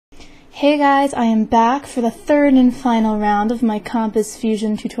Hey guys, I am back for the third and final round of my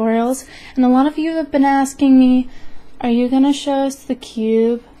compiz-fusion tutorials, and a lot of you have been asking me, are you going to show us the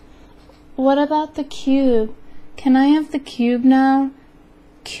cube? What about the cube? Can I have the cube now?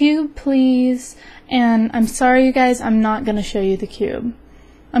 Cube, please. And I'm sorry you guys, I'm not going to show you the cube.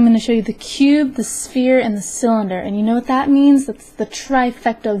 I'm going to show you the cube, the sphere, and the cylinder. And you know what that means? That's the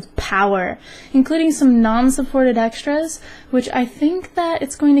trifecta of power, including some non-supported extras, which I think that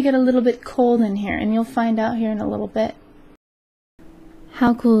it's going to get a little bit cold in here, and you'll find out here in a little bit.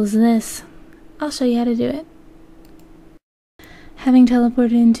 How cool is this? I'll show you how to do it. Having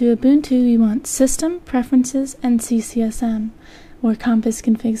teleported into Ubuntu, you want System, Preferences, and CCSM, or Compiz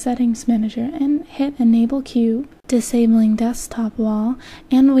Config Settings Manager, and hit Enable Cube, disabling Desktop Wall,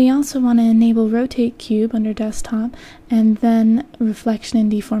 and we also want to enable Rotate Cube under Desktop, and then Reflection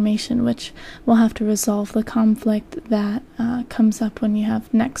and Deformation, which will have to resolve the conflict that comes up when you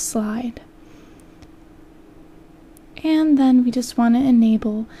have Next Slide. And then we just want to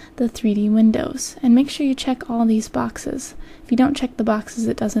enable the 3D windows, and make sure you check all these boxes. If you don't check the boxes,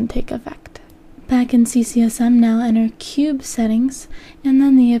 it doesn't take effect. Back in CCSM now, enter Cube Settings, and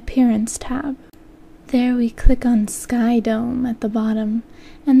then the Appearance tab. There we click on Sky Dome at the bottom,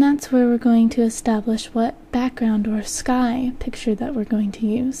 and that's where we're going to establish what background or sky picture that we're going to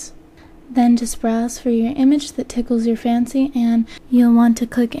use. Then just browse for your image that tickles your fancy, and you'll want to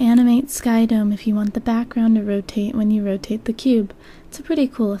click Animate Sky Dome if you want the background to rotate when you rotate the cube. It's a pretty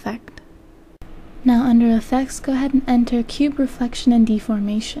cool effect. Now under Effects, go ahead and enter Cube Reflection and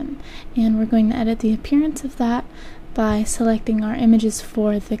Deformation, and we're going to edit the appearance of that by selecting our images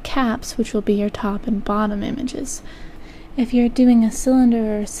for the caps, which will be your top and bottom images. If you're doing a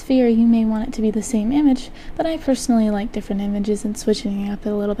cylinder or a sphere, you may want it to be the same image, but I personally like different images and switching it up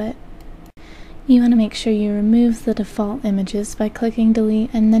a little bit. You want to make sure you remove the default images by clicking Delete,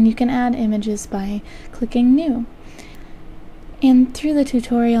 and then you can add images by clicking New. And through the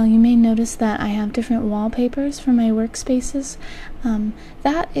tutorial, you may notice that I have different wallpapers for my workspaces.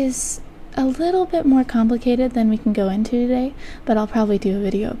 That is a little bit more complicated than we can go into today, but I'll probably do a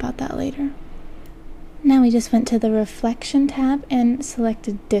video about that later. Now we just went to the Reflection tab and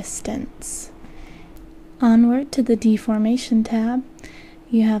selected Distance. Onward to the Deformation tab.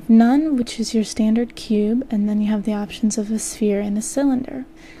 You have None, which is your standard cube, and then you have the options of a sphere and a cylinder.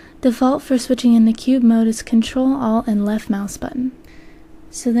 Default for switching into cube mode is Control, Alt, and left mouse button.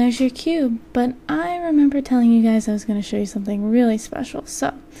 So there's your cube, but I remember telling you guys I was going to show you something really special.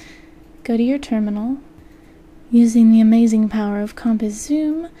 So, go to your terminal. Using the amazing power of compiz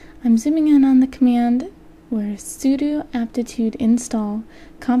zoom, I'm zooming in on the command where sudo aptitude install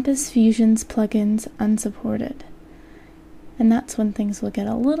compiz-fusion's plugins unsupported. And that's when things will get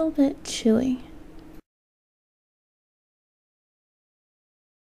a little bit chilly.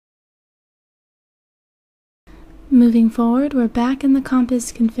 Moving forward, we're back in the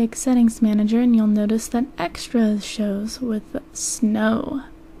Compiz Config Settings Manager, and you'll notice that Extra shows with snow.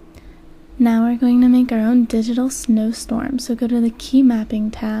 Now we're going to make our own digital snowstorm, so go to the Key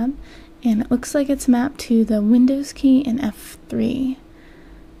Mapping tab, and it looks like it's mapped to the Windows key and F3.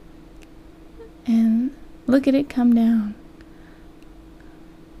 And look at it come down.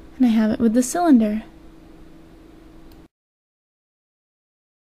 And I have it with the cylinder.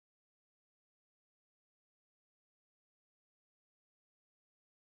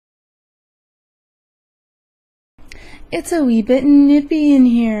 It's a wee bit nippy in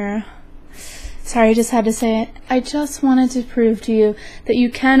here. Sorry, I just had to say it. I just wanted to prove to you that you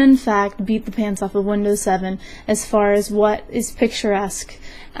can in fact beat the pants off of Windows 7 as far as what is picturesque.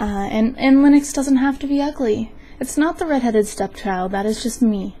 And Linux doesn't have to be ugly. It's not the redheaded stepchild, that is just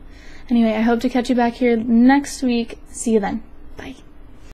me. Anyway, I hope to catch you back here next week. See you then. Bye.